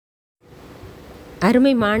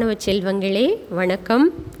அருமை மாணவ செல்வங்களே வணக்கம்.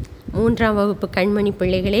 3ஆம் வகுப்பு கண்மணி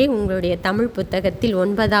பிள்ளைகளே, உங்களுடைய தமிழ் புத்தகத்தில்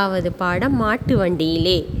 9வது பாடம் மாட்டு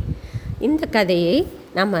வண்டியிலே. இந்த கதையை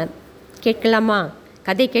நம்ம கேட்கலாமா?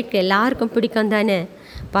 கதை கேட்க எல்லாருக்கும் பிடிக்கும் தானே?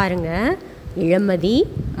 பாருங்கள், இளமதி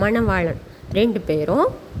மணவாளன் 2 பேரும்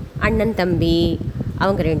அண்ணன் தம்பி.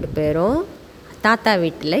 அவங்க 2 பேரும் தாத்தா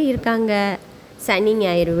வீட்டில் இருக்காங்க. சனி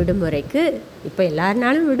ஞாயிறு விடுமுறைக்கு, இப்போ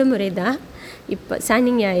எல்லாருனாலும் விடுமுறை தான், இப்போ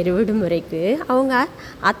சனி ஞாயிறு விடுமுறைக்கு அவங்க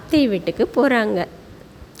அத்தை வீட்டுக்கு போகிறாங்க.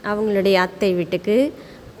 அவங்களுடைய அத்தை வீட்டுக்கு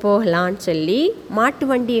போகலான்னு சொல்லி மாட்டு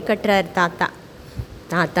வண்டியை கட்டுறார்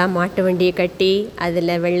தாத்தா மாட்டு வண்டியை கட்டி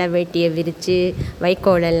அதில் வெள்ளை வேட்டியை விரித்து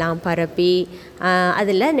வைக்கோலெல்லாம் பரப்பி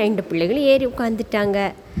அதில் 2 பிள்ளைகளும் ஏறி உட்காந்துட்டாங்க.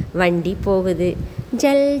 வண்டி போகுது.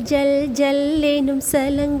 ஜல் ஜல் ஜல் எனும்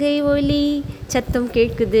சலங்கை ஒலி சத்தம்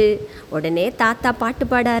கேட்குது. உடனே தாத்தா பாட்டு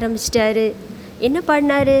பாட ஆரம்பிச்சிட்டாரு. என்ன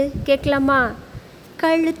பாடினாரு கேட்கலாமா?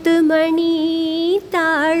 கழுத்து மணி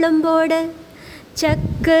தாளம் போட,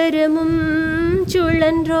 சக்கரமும்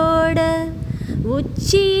சுழன்றோட,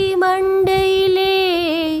 உச்சி மண்டையிலே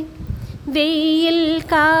வெயில்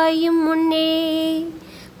காயும் முன்னே,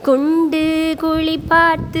 குண்டு குழி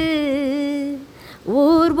பார்த்து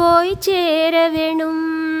ஊர் போய் சேர வேணும்,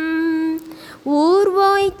 ஊர்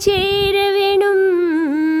போய் சேர வேணும்,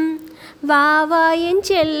 வாவாயன்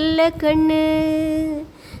செல்ல கண்ணு,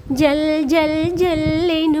 ஜல் ஜல் ஜல்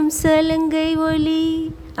எனும் சலங்கை ஒலி.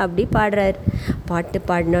 அப்படி பாடுறார். பாட்டு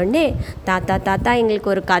பாடினோடனே தாத்தா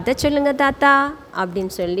எங்களுக்கு ஒரு கதை சொல்லுங்க தாத்தா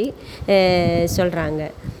அப்படின்னு சொல்லி சொல்கிறாங்க.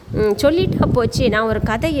 சொல்லிட்டா போச்சு, நான் ஒரு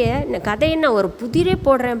கதையை நான் ஒரு புதிரே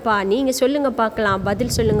போடுறேன்ப்பா, நீங்கள் சொல்லுங்கள் பார்க்கலாம்,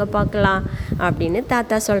 பதில் சொல்லுங்கள் பார்க்கலாம் அப்படின்னு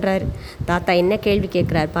தாத்தா சொல்கிறாரு. தாத்தா என்ன கேள்வி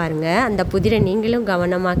கேட்குறாரு பாருங்கள், அந்த புதிரை நீங்களும்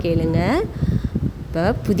கவனமாக கேளுங்க. இப்போ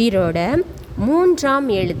புதிரோட 3ஆம்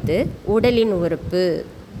எழுத்து உடலின் உறுப்பு.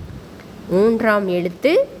 3ஆம்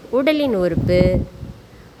எழுத்து உடலின் உறுப்பு.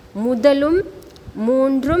 முதலும்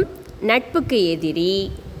 3ம் நட்புக்கு எதிரி.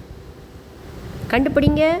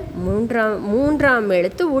 கண்டுபிடிங்க. 3ஆம்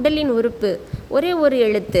எழுத்து உடலின் உறுப்பு. ஒரே ஒரு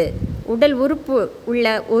எழுத்து, உடல் உறுப்பு உள்ள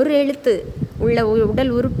ஒரு எழுத்து உள்ள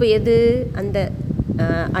உடல் உறுப்பு எது?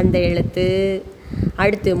 அந்த எழுத்து.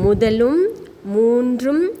 அடுத்து முதலும்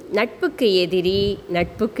 3ம் நட்புக்கு எதிரி.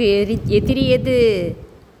 நட்புக்கு எதிரி எது?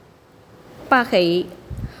 பகை.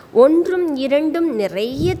 1ம் 2ம்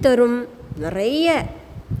நிறைய தரும். நிறைய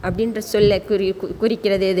அப்படின்ற சொல்ல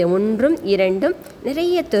குறிக்கிறது எது? 1ம் 2ம்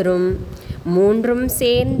நிறைய தரும். 3ம்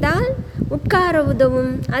சேர்ந்தால் உட்கார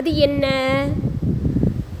உதவும். அது என்ன?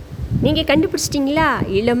 நீங்கள் கண்டுபிடிச்சிட்டிங்களா?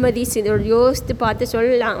 இளமதி யோசித்து பார்த்து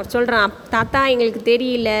சொல்கிறான். தாத்தா எங்களுக்கு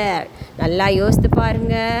தெரியல. நல்லா யோசித்து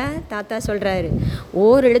பாருங்க. தாத்தா சொல்கிறாரு,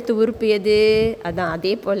 ஓர் எழுத்து உறுப்பு எது? அதான்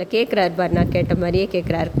அதே போல் கேட்குறாரு பாரு, நான் கேட்ட மாதிரியே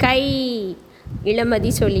கேட்குறாரு. கை. இளமதி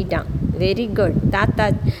சொல்லிட்டான். Very good. தாத்தா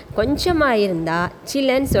கொஞ்சமாக இருந்தால்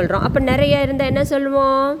சிலன்னு சொல்கிறோம். அப்போ நிறையா இருந்தால் என்ன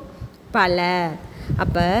சொல்லுவோம்? பல.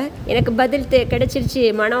 அப்போ எனக்கு பதில் கிடச்சிருச்சு.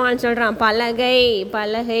 மணவாளன் சொல்கிறான்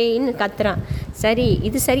பலகைன்னு கத்துறான். சரி,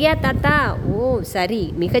 இது சரியா தாத்தா? ஓ சரி,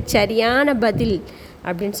 மிகச்சரியான பதில்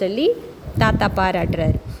அப்படின்னு சொல்லி தாத்தா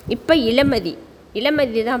பாராட்டுறாரு. இப்போ இளமதி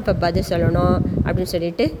தான் இப்போ பதில் சொல்லணும் அப்படின்னு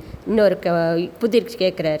சொல்லிட்டு இன்னொரு புதிர்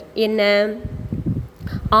கேட்குறாரு. என்ன?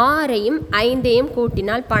 6ஐயும் 5ஐயும்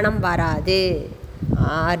கூட்டினால் பணம் வராது.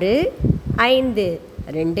 6, 5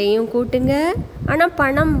 2ஐயும் கூட்டுங்க, ஆனால்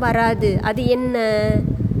பணம் வராது. அது என்ன?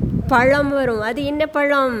 பழம் வரும். அது என்ன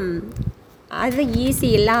பழம்? அது ஈஸி,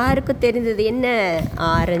 எல்லாருக்கும் தெரிஞ்சது. என்ன?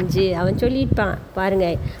 ஆரஞ்சு. அவன் சொல்லியிருப்பான் பாருங்க.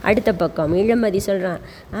 அடுத்த பக்கம் இளமதி சொல்கிறான்,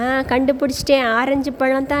 கண்டுபிடிச்சிட்டேன், ஆரஞ்சு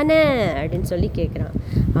பழம் தானே அப்படின்னு சொல்லி கேட்குறான்.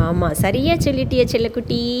 ஆமாம், சரியாக சொல்லிட்டியே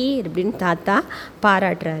செல்லக்குட்டி அப்படின்னு தாத்தா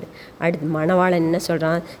பாராட்டுறாரு. அடுத்து மணவாளன் என்ன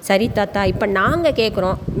சொல்கிறான்? சரி தாத்தா, இப்போ நாங்கள்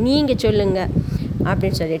கேட்குறோம், நீங்கள் சொல்லுங்க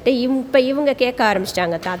அப்படின்னு சொல்லிட்டு இப்போ இவங்க கேட்க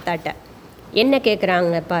ஆரம்பிச்சிட்டாங்க தாத்தாட்ட. என்ன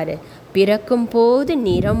கேட்குறாங்க பாரு. பிறக்கும் போது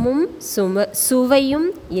நிறமும் சுவையும்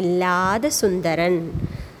இல்லாத சுந்தரன்.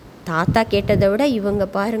 தாத்தா கேட்டதை விட இவங்க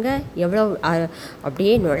பாருங்கள் எவ்வளோ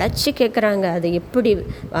அப்படியே நுழைச்சி கேட்குறாங்க. அது எப்படி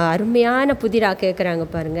அருமையான புதிராக கேட்குறாங்க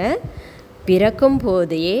பாருங்கள். பிறக்கும்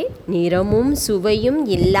போதே நிறமும் சுவையும்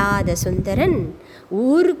இல்லாத சுந்தரன்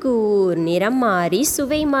ஊருக்கு ஊர் நிறம் மாறி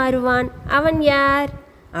சுவை மாறுவான். அவன் யார்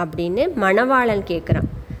அப்படின்னு மணவாளன் கேட்குறான்.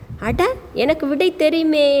 அட, எனக்கு விடை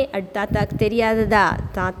தெரியுமே. தாத்தாக்கு தெரியாததா?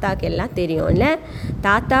 தாத்தாக்கு எல்லாம் தெரியும்ல.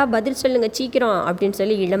 தாத்தா பதில் சொல்லுங்கள் சீக்கிரம் அப்படின்னு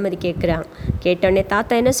சொல்லி இளமதி கேட்குறான். கேட்டோடனே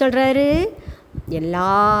தாத்தா என்ன சொல்கிறாரு?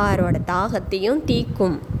 எல்லாரோட தாகத்தையும்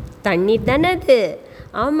தீக்கும் தண்ணீர் தானே அது.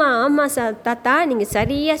 ஆமாம் தாத்தா, நீங்கள்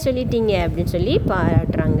சரியாக சொல்லிட்டீங்க அப்படின்னு சொல்லி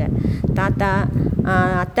பாராட்டுறாங்க.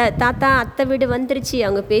 தாத்தா அத்தை வீடு வந்துருச்சு.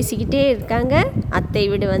 அவங்க பேசிக்கிட்டே இருக்காங்க. அத்தை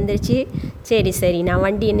வீடு வந்துருச்சு. சரி சரி, நான்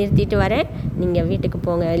வண்டியை நிறுத்திட்டு வரேன், நீங்கள் வீட்டுக்கு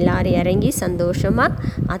போங்க. எல்லோரும் இறங்கி சந்தோஷமாக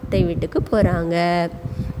அத்தை வீட்டுக்கு போகிறாங்க.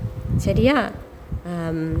 சரியா?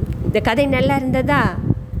 இந்த கதை நல்லா இருந்ததா?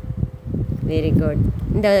 Very good.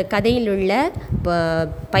 இந்த கதையில் உள்ள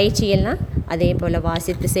பயிற்சியெல்லாம் அதே போல்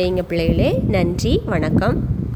வாசித்து செய்யுங்க பிள்ளைகளே. நன்றி, வணக்கம்.